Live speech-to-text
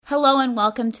Hello and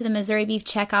welcome to the Missouri Beef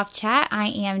Checkoff Chat. I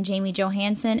am Jamie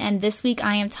Johansson, and this week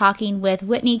I am talking with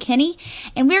Whitney Kinney,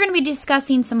 and we're going to be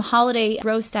discussing some holiday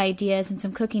roast ideas and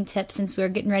some cooking tips since we're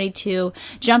getting ready to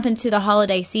jump into the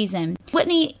holiday season.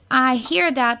 Whitney, I hear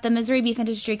that the Missouri Beef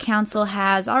Industry Council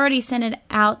has already sent it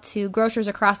out to grocers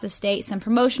across the state some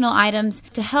promotional items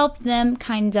to help them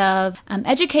kind of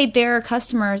educate their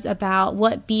customers about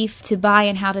what beef to buy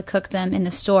and how to cook them in the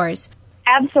stores.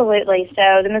 Absolutely.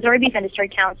 So the Missouri Beef Industry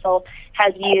Council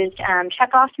has used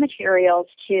checkoff materials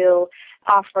to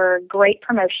offer great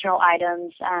promotional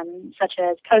items such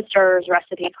as posters,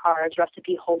 recipe cards,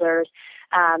 recipe holders,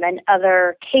 and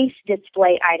other case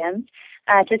display items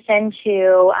to send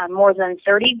to more than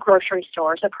 30 grocery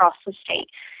stores across the state.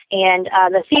 And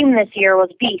the theme this year was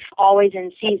beef, always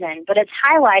in season, but it's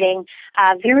highlighting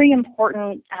very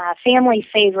important family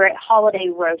favorite holiday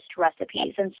roast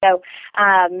recipes. And so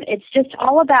it's just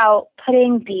all about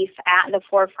putting beef at the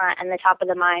forefront and the top of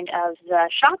the mind of the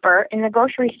shopper in the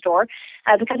grocery store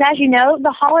because, as you know,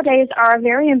 the holidays are a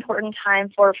very important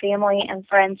time for family and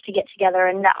friends to get together,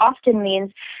 and that often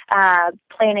means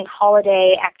planning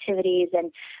holiday activities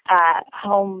and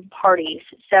home parties.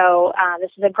 So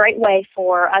this is a great way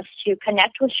for us to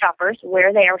connect with shoppers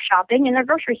where they are shopping in their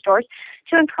grocery stores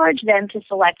to encourage them to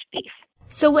select beef.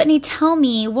 So Whitney, tell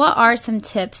me, what are some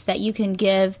tips that you can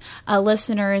give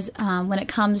listeners when it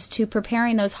comes to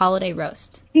preparing those holiday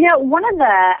roasts? You know, one of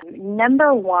the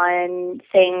number one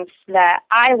things that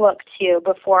I look to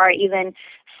before I even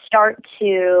start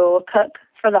to cook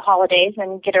for the holidays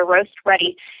and get a roast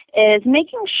ready is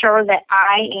making sure that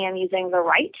I am using the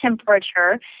right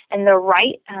temperature and the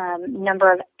right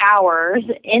number of hours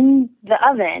in the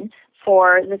oven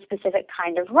for the specific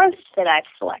kind of roast that I've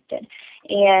selected.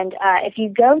 And if you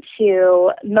go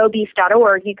to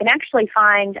mobeef.org, you can actually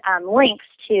find links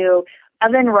to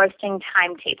oven roasting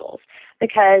timetables,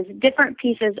 because different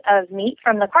pieces of meat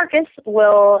from the carcass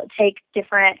will take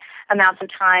different amounts of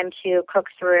time to cook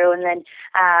through. And then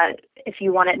if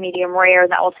you want it medium rare,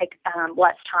 that will take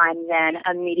less time than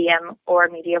a medium or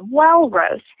medium well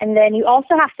roast. And then you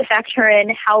also have to factor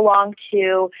in how long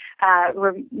to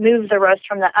remove the roast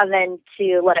from the oven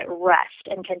to let it rest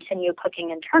and continue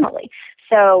cooking internally.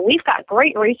 So we've got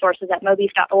great resources at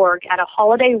mobeef.org at a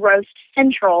holiday roast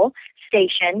central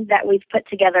station that we've put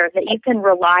together that you can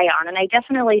rely on. And I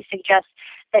definitely suggest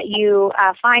that you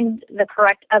find the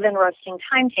correct oven roasting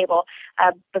timetable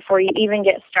before you even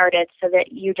get started so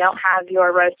that you don't have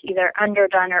your roast either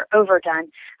underdone or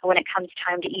overdone when it comes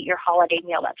time to eat your holiday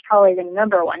meal. That's probably the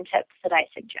number one tip that I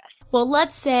suggest. Well,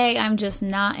 let's say I'm just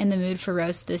not in the mood for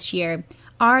roast this year.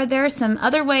 Are there some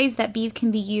other ways that beef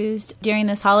can be used during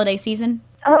this holiday season?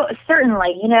 Oh,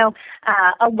 certainly. You know,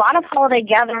 a lot of holiday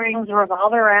gatherings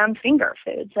revolve around finger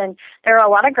foods, and there are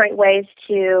a lot of great ways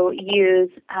to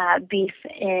use beef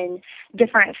in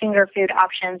different finger food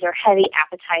options or heavy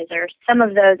appetizers. Some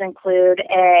of those include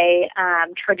a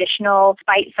traditional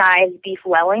bite-sized beef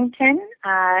Wellington,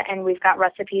 and we've got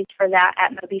recipes for that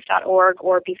at mobeef.org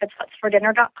or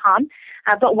beefit'sfordinner.com.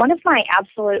 But one of my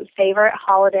absolute favorite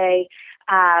holiday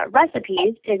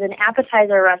recipes is an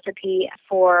appetizer recipe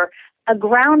for a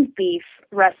ground beef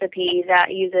recipe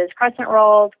that uses crescent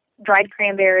rolls, dried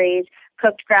cranberries,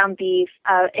 cooked ground beef,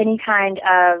 any kind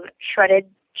of shredded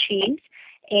cheese,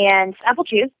 and apple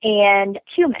juice, and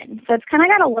cumin. So it's kind of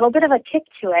got a little bit of a kick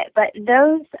to it, but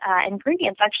those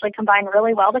ingredients actually combine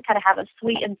really well to kind of have a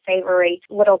sweet and savory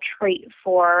little treat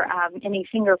for any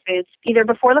finger foods, either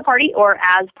before the party or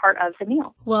as part of the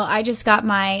meal. Well, I just got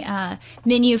my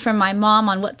menu from my mom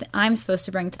on what I'm supposed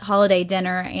to bring to holiday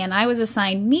dinner, and I was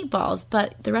assigned meatballs,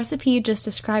 but the recipe you just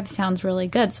described sounds really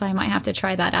good, so I might have to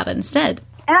try that out instead.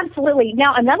 Absolutely.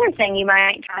 Now, another thing you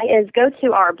might try is go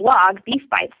to our blog,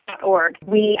 beefbites.org.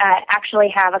 We actually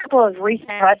have a couple of recent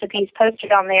recipes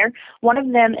posted on there. One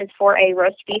of them is for a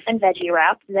roast beef and veggie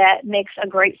wrap that makes a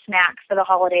great snack for the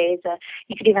holidays.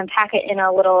 You could even pack it in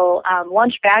a little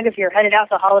lunch bag if you're headed out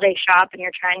to the holiday shop and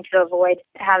you're trying to avoid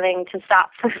having to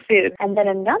stop for food. And then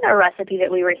another recipe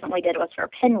that we recently did was for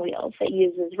pinwheels. It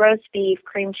uses roast beef,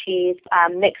 cream cheese,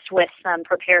 mixed with some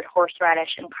prepared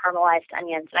horseradish and caramelized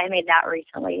onions. I made that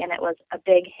recently, and it was a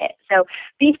big hit. So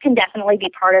beef can definitely be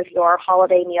part of your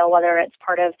holiday meal, whether it's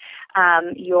part of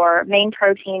your main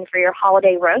protein for your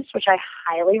holiday roast, which I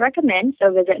highly recommend.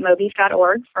 So visit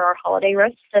mobeef.org for our holiday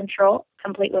roast central,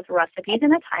 complete with recipes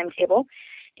and a timetable.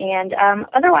 And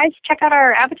otherwise, check out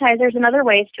our appetizers and other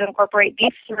ways to incorporate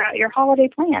beef throughout your holiday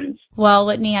plans. Well,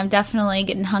 Whitney, I'm definitely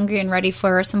getting hungry and ready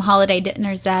for some holiday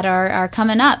dinners that are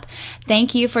coming up.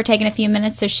 Thank you for taking a few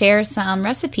minutes to share some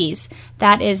recipes.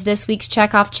 That is this week's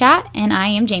Checkoff Chat, and I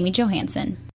am Jamie Johansson.